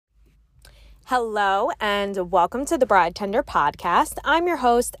Hello and welcome to the Bride Tender Podcast. I'm your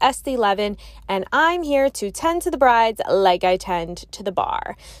host, Esty Levin, and I'm here to tend to the brides like I tend to the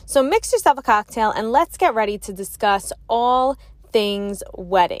bar. So mix yourself a cocktail and let's get ready to discuss all things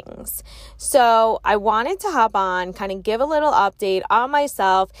weddings. So I wanted to hop on, kind of give a little update on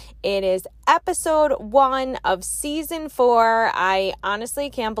myself. It is episode 1 of season 4. I honestly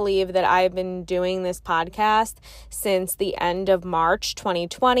can't believe that I've been doing this podcast since the end of March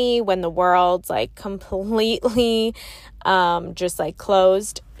 2020 when the world's like completely just like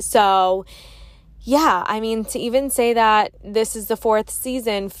closed. So yeah, I mean, to even say that this is the 4th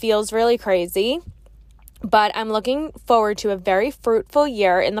season feels really crazy. But I'm looking forward to a very fruitful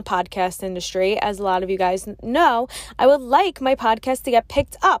year in the podcast industry. As a lot of you guys know, I would like my podcast to get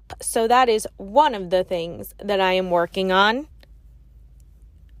picked up. So that is one of the things that I am working on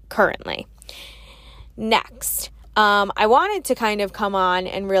currently. Next, I wanted to kind of come on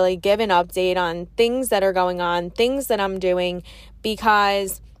and really give an update on things that are going on, things that I'm doing,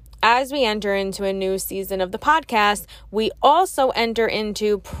 because as we enter into a new season of the podcast, we also enter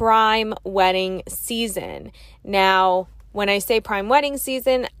into prime wedding season. Now, when I say prime wedding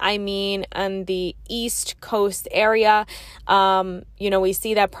season, I mean on the East Coast area. We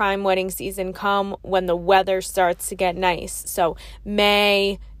see that prime wedding season come when the weather starts to get nice. So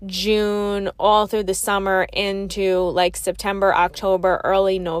May, June, all through the summer into like September, October,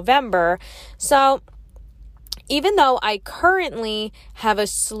 early November. So even though I currently have a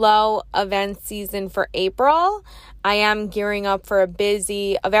slow event season for April, I am gearing up for a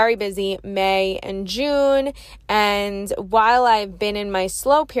very busy May and June. And while I've been in my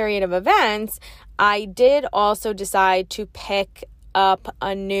slow period of events, I did also decide to pick up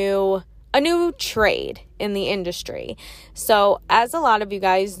a new trade in the industry. So as a lot of you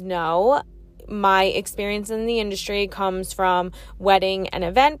guys know, my experience in the industry comes from wedding and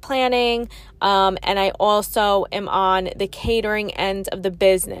event planning, and I also am on the catering end of the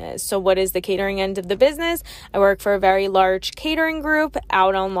business. So what is the catering end of the business? I work for a very large catering group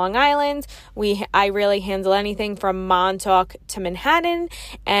out on Long Island. I really handle anything from Montauk to Manhattan,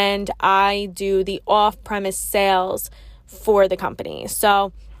 and I do the off-premise sales for the company.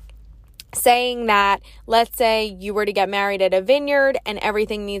 So saying that, let's say you were to get married at a vineyard and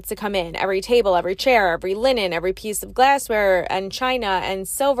everything needs to come in, every table, every chair, every linen, every piece of glassware and china and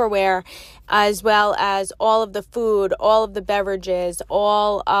silverware, as well as all of the food, all of the beverages,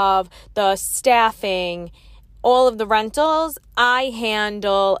 all of the staffing, all of the rentals. I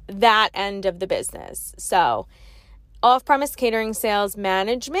handle that end of the business. So off-premise catering sales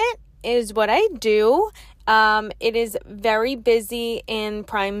management is what I do. It is very busy in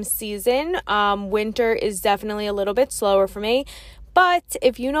prime season. Winter is definitely a little bit slower for me, but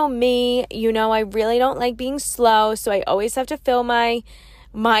if you know me, you know I really don't like being slow, so I always have to fill my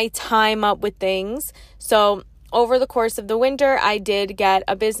time up with things. So over the course of the winter, I did get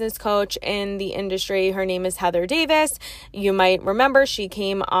a business coach in the industry. Her name is Heather Davis. You might remember she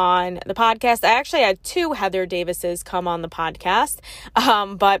came on the podcast. I actually had 2 Heather Davises come on the podcast,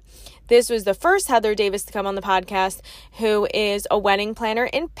 but this was the first Heather Davis to come on the podcast, who is a wedding planner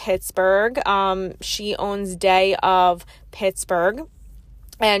in Pittsburgh. She owns Day of Pittsburgh.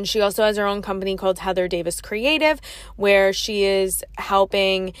 And she also has her own company called Heather Davis Creative, where she is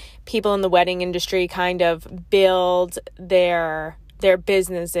helping people in the wedding industry kind of build their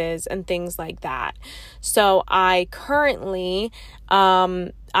businesses and things like that. So I currently,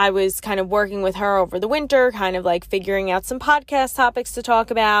 I was kind of working with her over the winter, kind of like figuring out some podcast topics to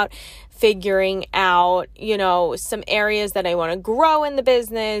talk about, figuring out, some areas that I want to grow in the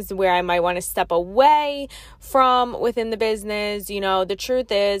business, where I might want to step away from within the business. The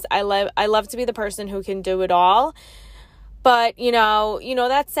truth is I love to be the person who can do it all. But,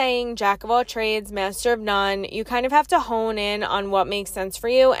 that saying, jack of all trades, master of none. You kind of have to hone in on what makes sense for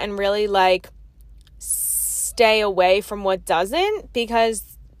you and really stay away from what doesn't,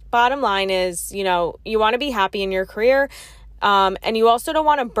 because bottom line is, you want to be happy in your career. And you also don't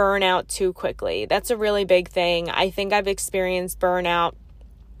want to burn out too quickly. That's a really big thing. I think I've experienced burnout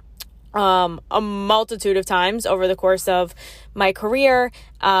a multitude of times over the course of my career.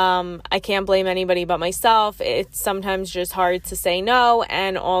 I can't blame anybody but myself. It's sometimes just hard to say no.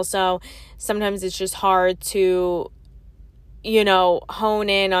 And also sometimes it's just hard to, hone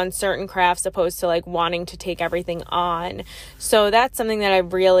in on certain crafts opposed to wanting to take everything on. So that's something that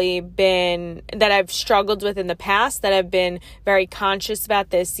I've struggled with in the past, that I've been very conscious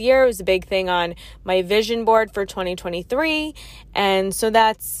about this year. It was a big thing on my vision board for 2023. And so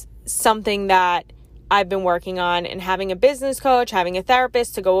that's something that I've been working on, and having a business coach, having a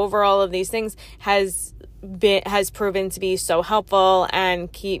therapist to go over all of these things has has proven to be so helpful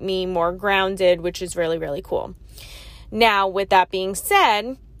and keep me more grounded, which is really, really cool. Now, with that being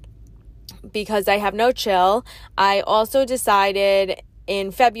said, because I have no chill, I also decided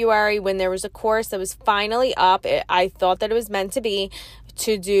in February, when there was a course that was finally up, I thought that it was meant to be,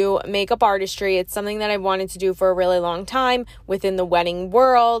 to do makeup artistry. It's something that I wanted to do for a really long time within the wedding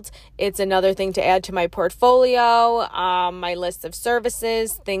world. It's another thing to add to my portfolio, my list of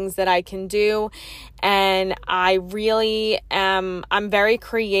services, things that I can do. And I really I'm very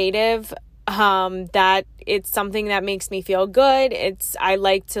creative. That it's something that makes me feel good. I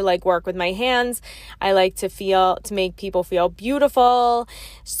like to work with my hands. I like to make people feel beautiful.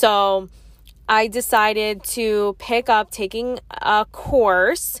 So I decided to pick up taking a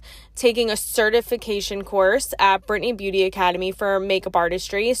certification course at Brittany Beauty Academy for makeup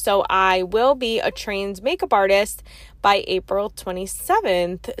artistry. So I will be a trained makeup artist by April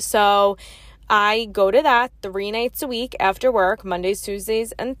 27th. So I go to that 3 nights a week after work, Mondays,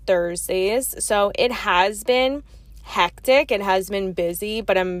 Tuesdays, and Thursdays. So it has been hectic. It has been busy,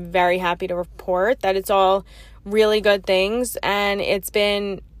 but I'm very happy to report that it's all really good things. And it's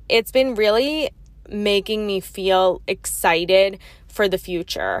been really making me feel excited for the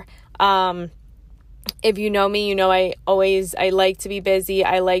future. If you know me, you know I like to be busy.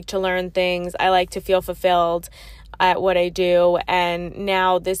 I like to learn things. I like to feel fulfilled at what I do. And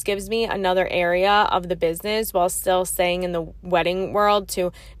now this gives me another area of the business while still staying in the wedding world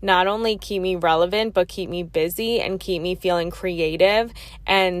to not only keep me relevant, but keep me busy and keep me feeling creative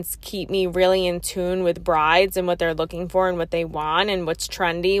and keep me really in tune with brides and what they're looking for and what they want and what's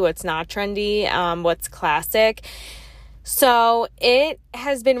trendy, what's not trendy, what's classic. So it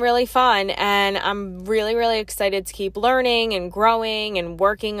has been really fun, and I'm really, really excited to keep learning and growing and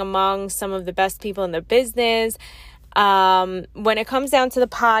working among some of the best people in the business. When it comes down to the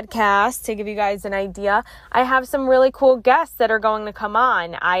podcast, to give you guys an idea, I have some really cool guests that are going to come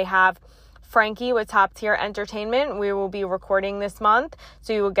on. I have Frankie with Top Tier Entertainment. We will be recording this month,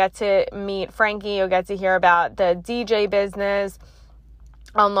 so you will get to meet Frankie. You'll get to hear about the DJ business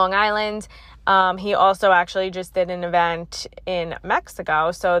on Long Island. He also actually just did an event in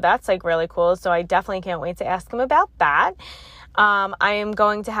Mexico, so that's really cool. So I definitely can't wait to ask him about that. I am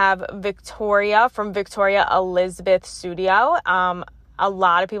going to have Victoria from Victoria Elizabeth Studio. A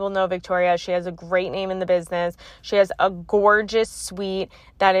lot of people know Victoria. She has a great name in the business. She has a gorgeous suite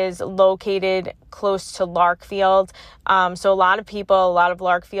that is located close to Larkfield. So a lot of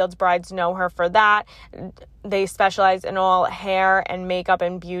Larkfield's brides know her for that. They specialize in all hair and makeup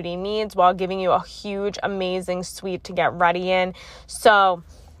and beauty needs while giving you a huge, amazing suite to get ready in. So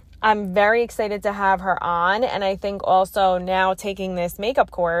I'm very excited to have her on, and I think also now taking this makeup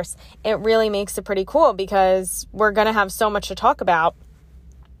course, it really makes it pretty cool because we're going to have so much to talk about.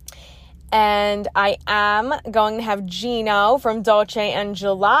 And I am going to have Gino from Dolce &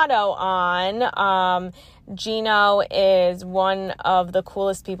 Gelato on. Gino is one of the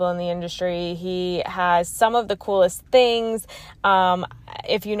coolest people in the industry. He has some of the coolest things.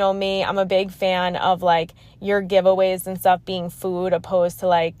 If you know me, I'm a big fan of your giveaways and stuff being food opposed to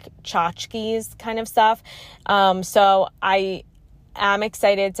tchotchkes kind of stuff. So I am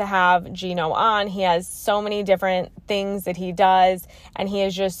excited to have Gino on. He has so many different things that he does, and he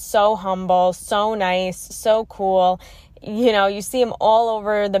is just so humble, so nice, so cool. You know, you see him all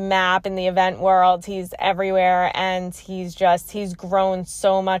over the map in the event world. He's everywhere, and he's grown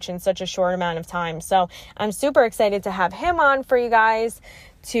so much in such a short amount of time. So I'm super excited to have him on for you guys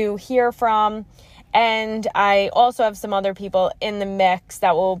to hear from. And I also have some other people in the mix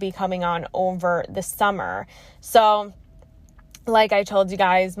that will be coming on over the summer. So like I told you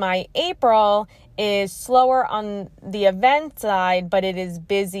guys, my April is slower on the event side, but it is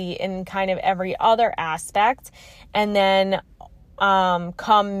busy in kind of every other aspect. And then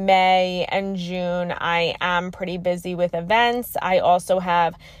come May and June, I am pretty busy with events. I also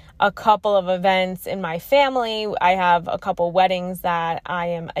have a couple of events in my family. I have a couple weddings that I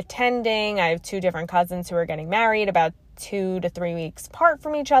am attending. I have 2 different cousins who are getting married about 2 to 3 weeks apart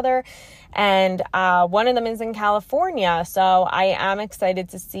from each other. And one of them is in California. So I am excited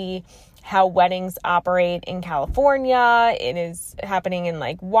to see how weddings operate in California. It is happening in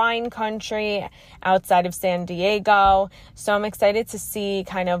wine country outside of San Diego. So I'm excited to see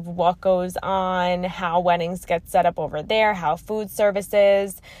kind of what goes on, how weddings get set up over there, how food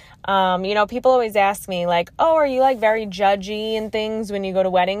services. People always ask me oh, are you very judgy and things when you go to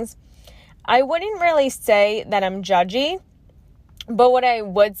weddings? I wouldn't really say that I'm judgy, but what I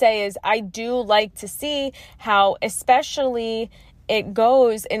would say is I do like to see how, especially it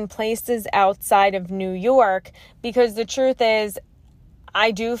goes in places outside of New York, because the truth is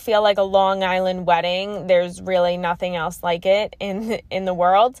I do feel like a Long Island wedding, there's really nothing else like it in the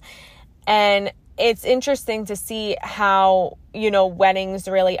world. And it's interesting to see how, weddings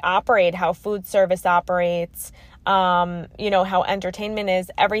really operate, how food service operates, how entertainment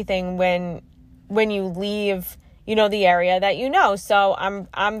is, everything when you leave, the area that So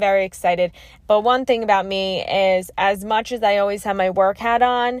I'm very excited. But one thing about me is, as much as I always have my work hat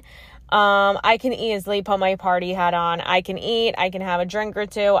on, I can easily put my party hat on. I can eat, I can have a drink or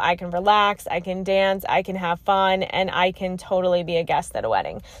two, I can relax, I can dance, I can have fun, and I can totally be a guest at a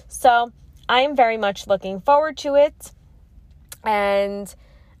wedding. So I am very much looking forward to it, and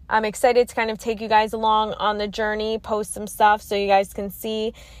I'm excited to kind of take you guys along on the journey, post some stuff so you guys can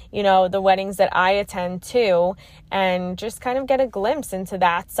see, the weddings that I attend to, and just kind of get a glimpse into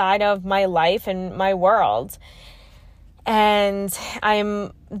that side of my life and my world. And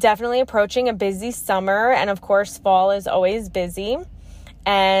I'm definitely approaching a busy summer, and of course, fall is always busy.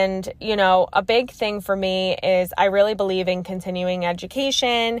 And, a big thing for me is I really believe in continuing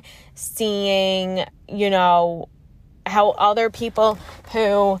education, seeing, how other people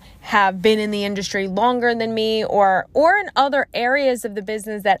who have been in the industry longer than me or in other areas of the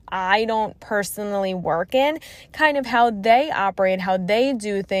business that I don't personally work in, kind of how they operate, how they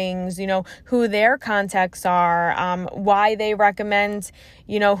do things, who their contacts are, why they recommend,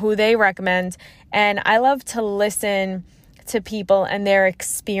 who they recommend. And I love to listen to people and their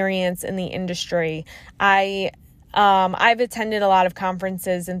experience in the industry. I've attended a lot of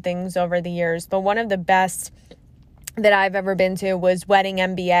conferences and things over the years, but one of the best that I've ever been to was Wedding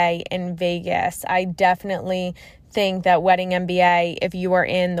MBA in Vegas. I definitely think that Wedding MBA, if you are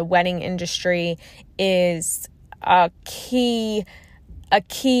in the wedding industry, is a key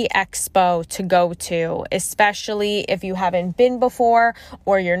expo to go to, especially if you haven't been before,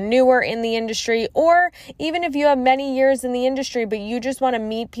 or you're newer in the industry, or even if you have many years in the industry, but you just want to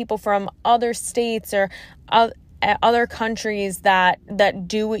meet people from other states or other countries that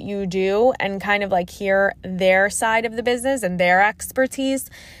do what you do and kind of like hear their side of the business and their expertise.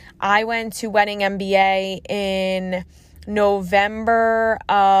 I went to Wedding MBA in November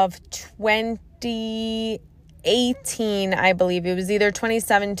of 2018, I believe. It was either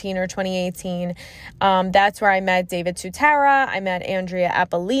 2017 or 2018. That's where I met David Tutera. I met Andrea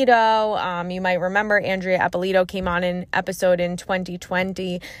Eppolito. You might remember Andrea Eppolito came on an episode in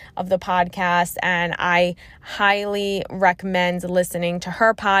 2020 of the podcast, and I highly recommend listening to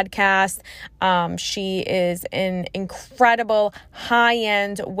her podcast. She is an incredible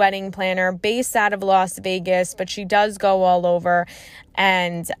high-end wedding planner based out of Las Vegas, but she does go all over.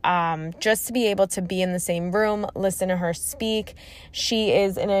 And just to be able to be in the same room, listen to her speak, she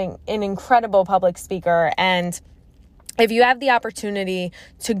is an incredible public speaker. And if you have the opportunity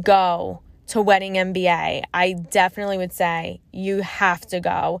to go to Wedding MBA, I definitely would say you have to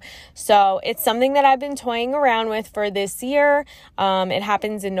go. So it's something that I've been toying around with for this year. It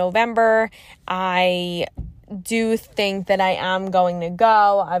happens in November. I do think that I am going to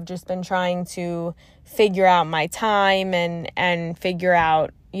go. I've just been trying to figure out my time and figure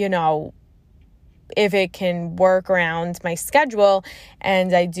out, if it can work around my schedule.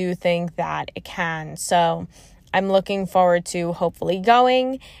 And I do think that it can. So I'm looking forward to hopefully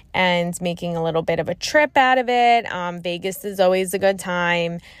going and making a little bit of a trip out of it. Vegas is always a good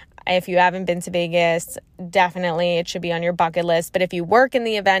time. If you haven't been to Vegas, definitely it should be on your bucket list. But if you work in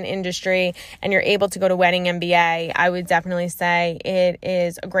the event industry and you're able to go to Wedding MBA, I would definitely say it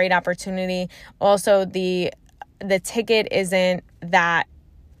is a great opportunity. Also, the ticket isn't that,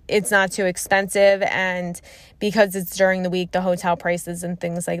 it's not too expensive. And because it's during the week, the hotel prices and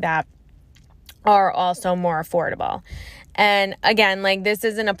things like that are also more affordable. And again, this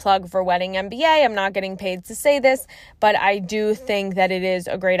isn't a plug for Wedding MBA. I'm not getting paid to say this, but I do think that it is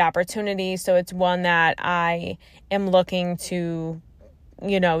a great opportunity. So it's one that I am looking to,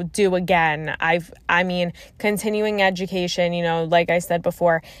 do again. Continuing education, like I said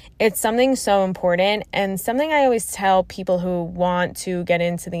before, it's something so important and something I always tell people who want to get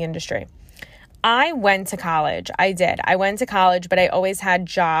into the industry. I went to college. I did. I went to college, but I always had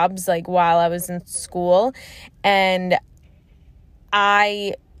jobs while I was in school. And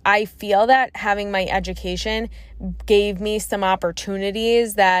I feel that having my education gave me some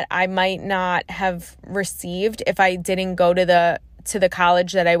opportunities that I might not have received if I didn't go to the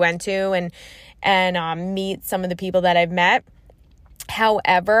college that I went to and meet some of the people that I've met.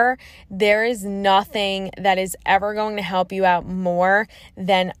 However, there is nothing that is ever going to help you out more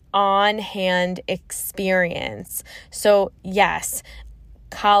than on-hand experience. So yes,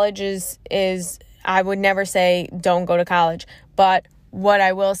 college is I would never say don't go to college, but what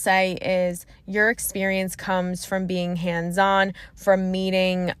I will say is your experience comes from being hands-on, from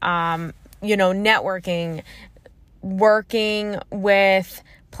meeting, networking, working with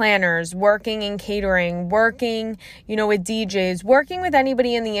planners, working in catering, working, with DJs, working with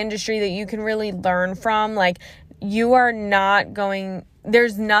anybody in the industry that you can really learn from. Like,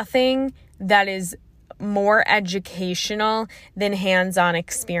 there's nothing that is more educational than hands-on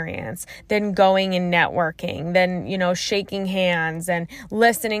experience, than going and networking, than, shaking hands and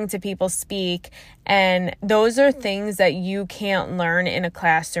listening to people speak. And those are things that you can't learn in a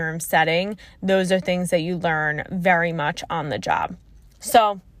classroom setting. Those are things that you learn very much on the job.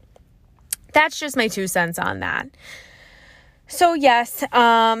 So that's just my 2 cents on that. So yes,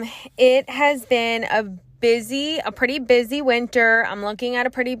 it has been a pretty busy winter. I'm looking at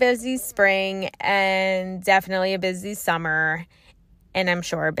a pretty busy spring and definitely a busy summer, and I'm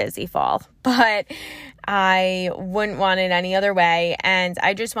sure a busy fall, but I wouldn't want it any other way. And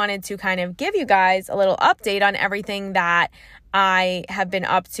I just wanted to kind of give you guys a little update on everything that I have been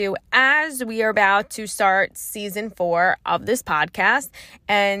up to as we are about to start season 4 of this podcast.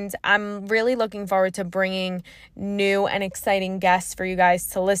 And I'm really looking forward to bringing new and exciting guests for you guys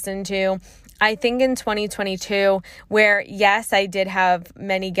to listen to. I think in 2022, where yes, I did have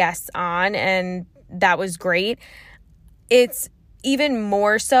many guests on and that was great, it's even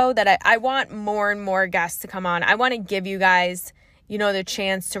more so that I want more and more guests to come on. I want to give you guys, the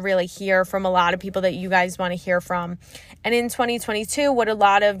chance to really hear from a lot of people that you guys want to hear from. And in 2022, what a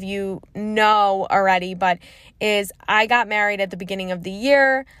lot of you know already, is I got married at the beginning of the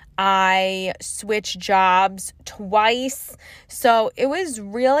year. I switched jobs twice. So it was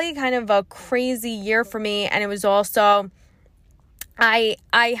really kind of a crazy year for me. And it was also, I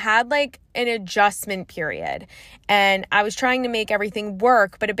had like an adjustment period and I was trying to make everything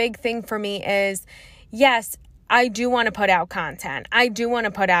work. But a big thing for me is, yes, I do want to put out content. I do want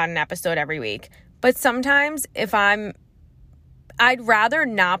to put out an episode every week. But sometimes I'd rather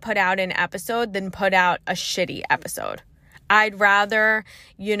not put out an episode than put out a shitty episode. I'd rather,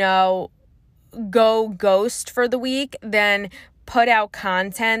 go ghost for the week than put out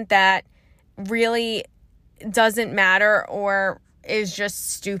content that really doesn't matter or is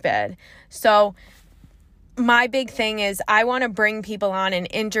just stupid. So my big thing is I want to bring people on and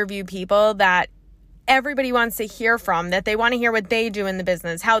interview people that everybody wants to hear from, that they want to hear what they do in the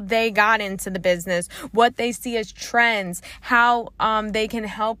business, how they got into the business, what they see as trends, how they can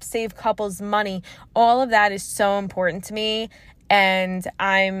help save couples money. All of that is so important to me. And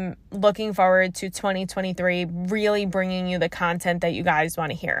I'm looking forward to 2023 really bringing you the content that you guys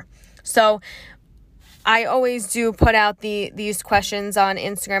want to hear. So I always do put out these questions on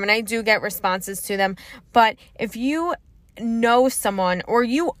Instagram and I do get responses to them. But if you know someone or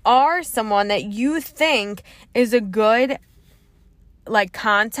you are someone that you think is a good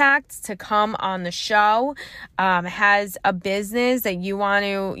contact to come on the show, has a business that you want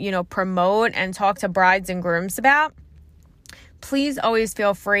to, promote and talk to brides and grooms about, please always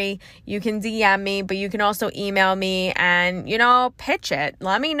feel free. You can DM me, but you can also email me and, pitch it.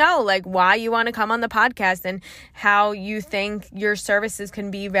 Let me know why you want to come on the podcast and how you think your services can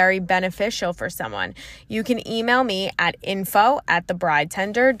be very beneficial for someone. You can email me at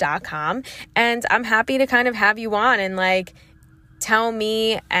info@thebridetender.com and I'm happy to kind of have you on and tell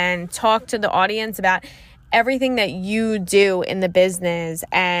me and talk to the audience about everything that you do in the business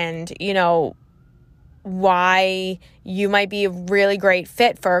and, why you might be a really great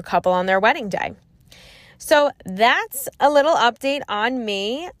fit for a couple on their wedding day. So that's a little update on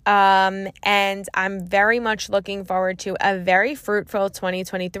me. And I'm very much looking forward to a very fruitful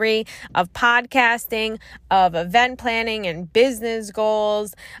 2023 of podcasting, of event planning and business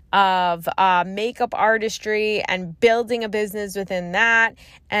goals, of makeup artistry and building a business within that.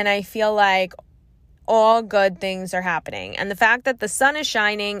 And I feel like all good things are happening. And the fact that the sun is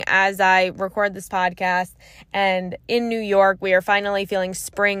shining as I record this podcast and in New York, we are finally feeling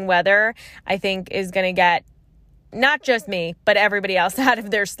spring weather, I think is going to get not just me, but everybody else out of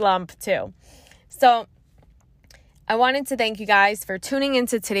their slump too. So I wanted to thank you guys for tuning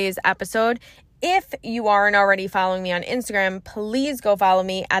into today's episode. If you aren't already following me on Instagram, please go follow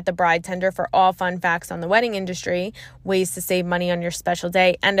me at The Bride Tender for all fun facts on the wedding industry, ways to save money on your special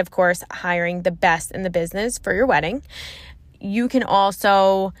day, and of course, hiring the best in the business for your wedding. You can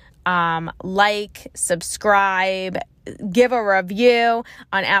also subscribe, give a review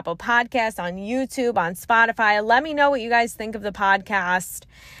on Apple Podcasts, on YouTube, on Spotify. Let me know what you guys think of the podcast.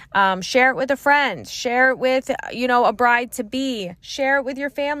 Share it with a friend, share it with, a bride-to-be, share it with your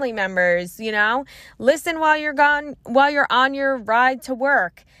family members, listen while you're on your ride to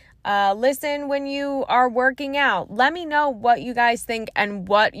work. Listen when you are working out. Let me know what you guys think and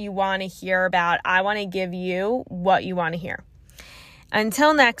what you want to hear about. I want to give you what you want to hear.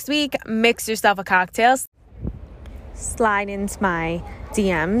 Until next week, mix yourself a cocktail. Slide into my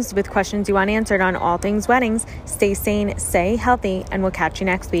DMs with questions you want answered on all things weddings. Stay sane, stay healthy, and we'll catch you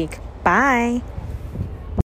next week. Bye.